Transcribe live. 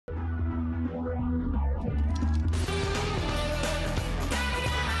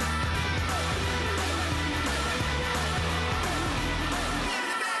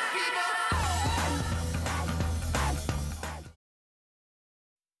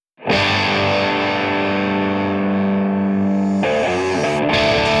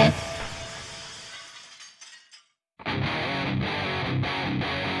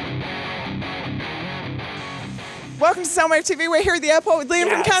Soundwave TV. We're here at the airport with Liam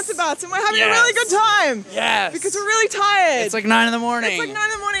from Cancer Bats, and we're having a really good time. Yes. Because we're really tired. It's like 9 in the morning. It's like 9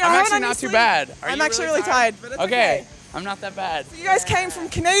 in the morning. I'm actually not too bad. I'm actually really tired, but it's okay. I'm not that bad. So you guys came from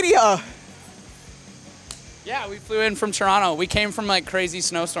Canada. Yeah, we flew in from Toronto. We came from like crazy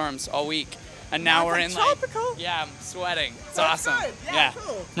snowstorms all week. And now we're in tropical. Yeah, I'm sweating. It's That's awesome. good. Yeah,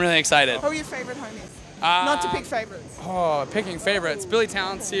 cool. I'm really excited. Who are your favorite homies? Not to pick favorites. Oh, picking favorites. Billy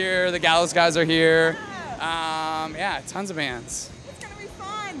Talent's here. The Gallows guys are here. Yeah, tons of bands. It's gonna be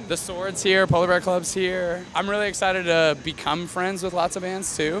fun. The Swords here. Polar Bear Club's here. I'm really excited to become friends with lots of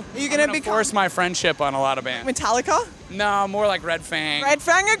bands too. Are you gonna force my friendship on a lot of bands? Metallica? No, more like Red Fang. Red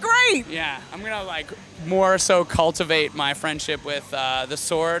Fang are great. Yeah, I'm gonna like more so cultivate my friendship with the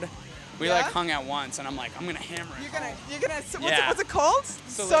Sword. We like hung out once, and I'm like, I'm gonna hammer it. You're gonna. What's it called?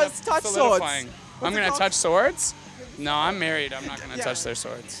 So it's touch swords. I'm gonna touch swords. No, I'm married. I'm not gonna touch their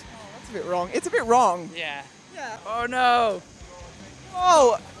swords. Oh, that's a bit wrong. It's a bit wrong. Yeah. Yeah. Oh no.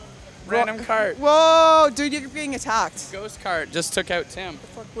 Whoa. Random cart. Whoa, dude, you're being attacked. Ghost cart just took out Tim. Where the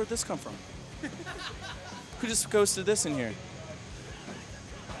fuck, where'd this come from? Who just ghosted this in here?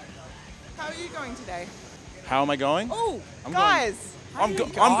 How are you going today? How am I going? Oh, guys. I'm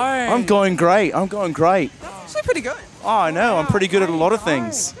going great. I'm going great. That's actually pretty good. Oh, I know. I'm pretty good at a lot of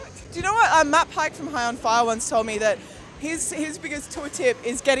things. Do you know what? Matt Pike from High on Fire once told me that his biggest tour tip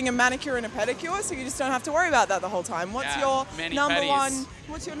is getting a manicure and a pedicure, so you just don't have to worry about that the whole time. What's your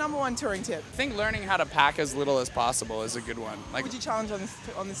number one touring tip? I think learning how to pack as little as possible is a good one. Like, would you challenge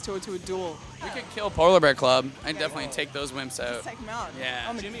on this tour to a duel? We could kill Polar Bear Club. I'd definitely take those wimps out. Just take them out. Yeah.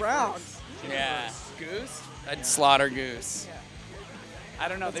 On the ground. Yeah. Goose? I'd slaughter Goose. Yeah. I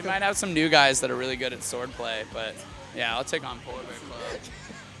don't know. They might have some new guys that are really good at swordplay, but yeah, I'll take on Polar Bear Club.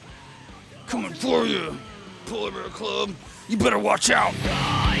 Coming for you, Polar Bear Club. You better watch out.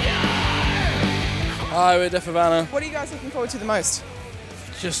 Hi, we're Def Havana. What are you guys looking forward to the most?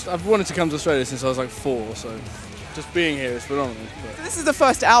 I've wanted to come to Australia since I was like 4, so just being here is phenomenal. So this is the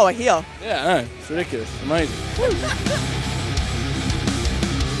first hour here. Yeah, I know. It's ridiculous. It's amazing.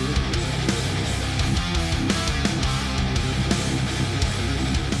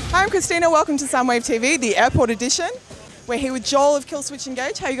 Hi, I'm Christina. Welcome to Soundwave TV, the airport edition. We're here with Joel of Killswitch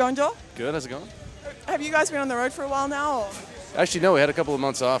Engage. How you going, Joel? Good. How's it going? Have you guys been on the road for a while now? Or? Actually, no. We had a couple of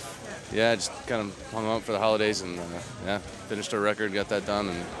months off. Yeah, just kind of hung out for the holidays and finished our record, got that done,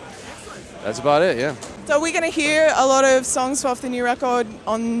 and that's about it. Yeah. So are we going to hear a lot of songs off the new record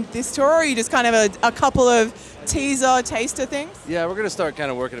on this tour, or are you just kind of a couple of teaser, taster things? Yeah, we're gonna start kind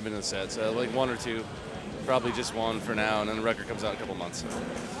of working them into the set. So like 1 or 2. Probably just 1 for now, and then the record comes out in a couple months.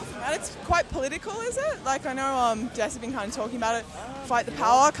 And it's quite political, is it? Like I know Jess has been kind of talking about it, fight the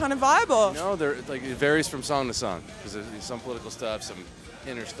power kind of vibe, or? No, like it varies from song to song because there's some political stuff, some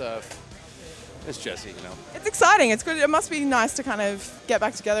inner stuff. It's Jesse, you know. It's exciting. It's good. It must be nice to kind of get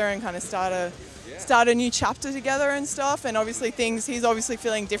back together and kind of start a new chapter together and stuff. And obviously he's obviously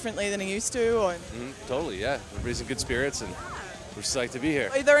feeling differently than he used to. Or... Totally, yeah. Everybody's in good spirits and we're psyched to be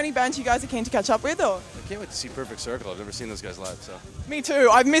here. Are there any bands you guys are keen to catch up with, or? I can't wait to see Perfect Circle. I've never seen those guys live, so. Me too.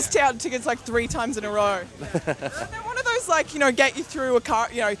 I've missed out tickets like 3 times in a row. They're one of those like, get you through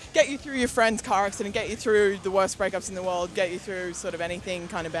get you through your friend's car accident, get you through the worst breakups in the world, get you through sort of anything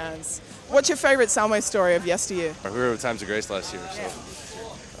kind of bands. What's your favorite Soundwave story of yesteryear? We were at Times of Grace last year, so.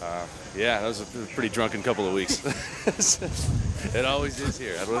 Yeah, that was a pretty drunken couple of weeks. It always is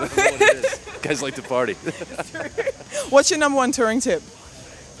here. I don't know what it is. Guys like to party. What's your number one touring tip?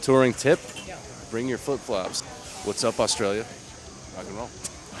 Touring tip? Yeah. Bring your flip-flops. What's up, Australia? Rock and roll.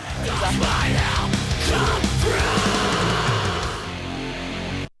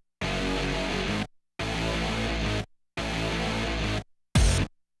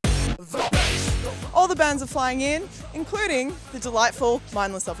 All the bands are flying in, including the delightful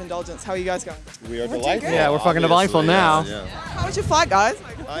Mindless of Indulgence. How are you guys going? We are delightful. Yeah, we're fucking delightful now. Yeah. How was your flight, guys?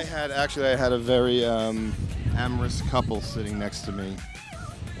 I had a very amorous couple sitting next to me.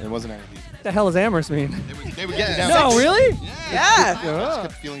 It wasn't anything. What the hell does amorous mean? They were getting down. No, really? Yeah. I just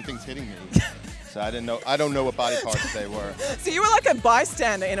kept feeling things hitting me. So I don't know what body parts they were. So you were like a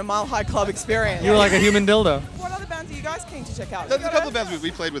bystander in a Mile High Club experience. You were like a human dildo. What other bands are you guys keen to check out? There's a couple of bands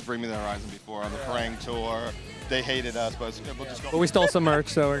we played with Bring Me the Horizon before on the Parang tour. They hated us, but we'll just go. But we stole some merch,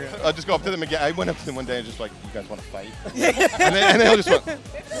 so we're good. I'll just go up to them again. I went up to them one day and just like, you guys want to fight? and they all just went.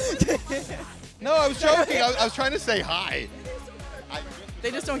 No, I was joking. I was trying to say hi. They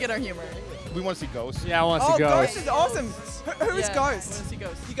just don't get our humor. We want to see Ghost. Yeah, I want to see Ghost Ghost. is awesome. Who is Ghost? I want to see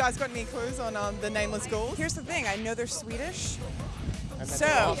Ghost. You guys got any clues on the nameless ghouls? Here's the thing. I know they're Swedish. So,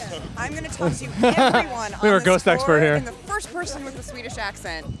 awesome. I'm going to talk to everyone We on were this ghost tour expert here. in the first person with the Swedish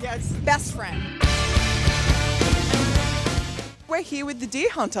accent. Yes. Best friend. we're here with the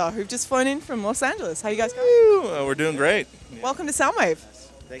Deer Hunter, who've just flown in from Los Angeles. How you guys going? Woo, we're doing great. Welcome to Soundwave.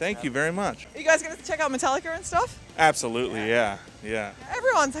 Thank you very much. Are you guys going to check out Metallica and stuff? Absolutely, yeah.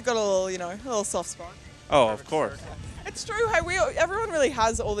 Everyone's got a little, a little soft spot. Oh, of course. It's true. Hey, everyone really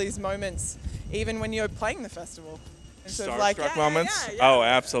has all these moments, even when you're playing the festival. It's sort of Starstruck moments? Oh,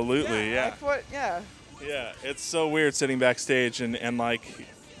 absolutely, yeah. Yeah, it's so weird sitting backstage and like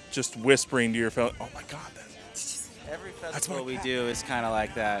just whispering to your fellow, oh my God, Every festival we do is kind of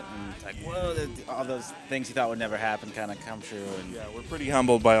like that, and it's like, whoa, all those things you thought would never happen kind of come true. And yeah, we're pretty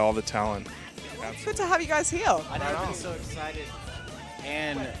humbled by all the talent. It's good to have you guys here. I've never been so excited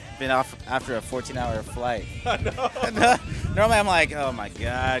and been off after a 14-hour flight. Normally I'm like, oh my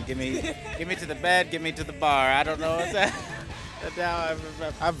God, give me to the bed, give me to the bar. I don't know what's that. But now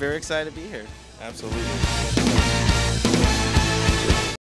I'm very excited to be here. Absolutely.